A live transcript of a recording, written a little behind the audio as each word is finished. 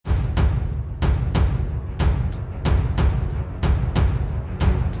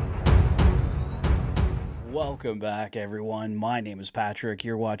Welcome back, everyone. My name is Patrick.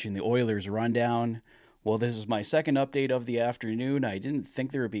 You're watching the Oilers Rundown. Well, this is my second update of the afternoon. I didn't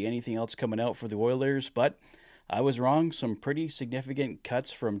think there would be anything else coming out for the Oilers, but I was wrong. Some pretty significant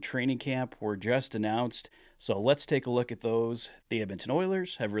cuts from training camp were just announced, so let's take a look at those. The Edmonton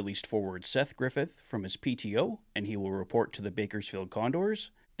Oilers have released forward Seth Griffith from his PTO, and he will report to the Bakersfield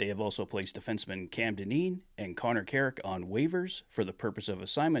Condors. They have also placed defenseman Cam Dineen and Connor Carrick on waivers for the purpose of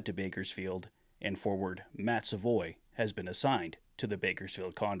assignment to Bakersfield, and forward Matt Savoie has been assigned to the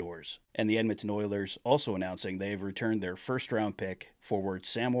Bakersfield Condors. And the Edmonton Oilers also announcing they have returned their first-round pick, forward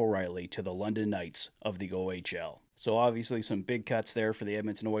Sam O'Reilly, to the London Knights of the OHL. So obviously some big cuts there for the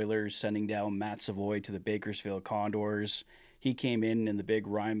Edmonton Oilers, sending down Matt Savoie to the Bakersfield Condors. He came in the big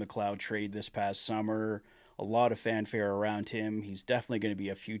Ryan McLeod trade this past summer. A lot of fanfare around him. He's definitely going to be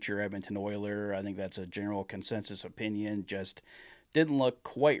a future Edmonton Oiler. I think that's a general consensus opinion. Just didn't look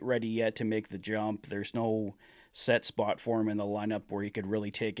quite ready yet to make the jump. There's no set spot for him in the lineup where he could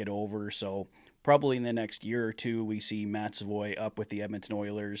really take it over. So probably in the next year or two, we see Matt Savoie up with the Edmonton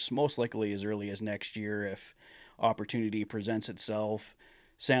Oilers, most likely as early as next year if opportunity presents itself.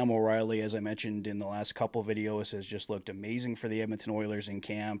 Sam O'Reilly, as I mentioned in the last couple videos, has just looked amazing for the Edmonton Oilers in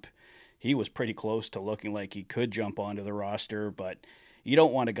camp. He was pretty close to looking like he could jump onto the roster, but you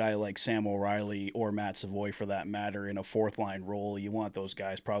don't want a guy like Sam O'Reilly or Matt Savoie, for that matter, in a fourth-line role. You want those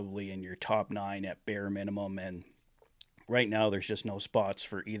guys probably in your top 9 at bare minimum, and right now there's just no spots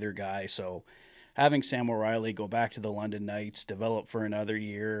for either guy. So having Sam O'Reilly go back to the London Knights, develop for another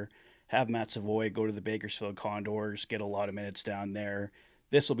year, have Matt Savoie go to the Bakersfield Condors, get a lot of minutes down there,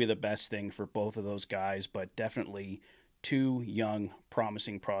 this will be the best thing for both of those guys, but definitely two young,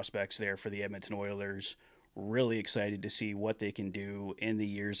 promising prospects there for the Edmonton Oilers. Really excited to see what they can do in the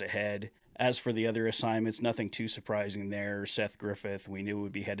years ahead. As for the other assignments, nothing too surprising there. Seth Griffith, we knew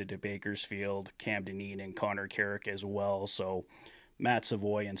would be headed to Bakersfield. Cam Dineen and Connor Carrick as well. So Matt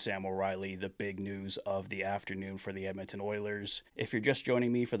Savoie and Sam O'Reilly, the big news of the afternoon for the Edmonton Oilers. If you're just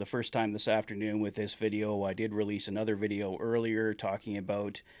joining me for the first time this afternoon with this video, I did release another video earlier talking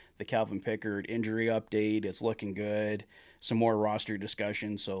about the Calvin Pickard injury update. It's looking good. Some more roster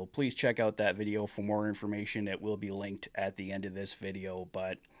discussion, so please check out that video for more information. It will be linked at the end of this video.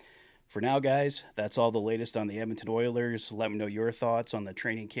 But for now, guys, that's all the latest on the Edmonton Oilers. Let me know your thoughts on the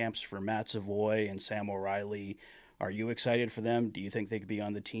training camps for Matt Savoie and Sam O'Reilly. Are you excited for them? Do you think they could be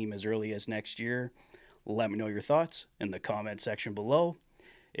on the team as early as next year? Let me know your thoughts in the comment section below.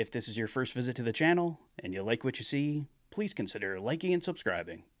 If this is your first visit to the channel and you like what you see, please consider liking and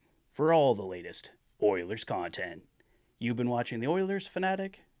subscribing for all the latest Oilers content. You've been watching the Oilers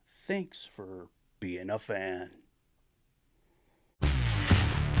Fanatic. Thanks for being a fan.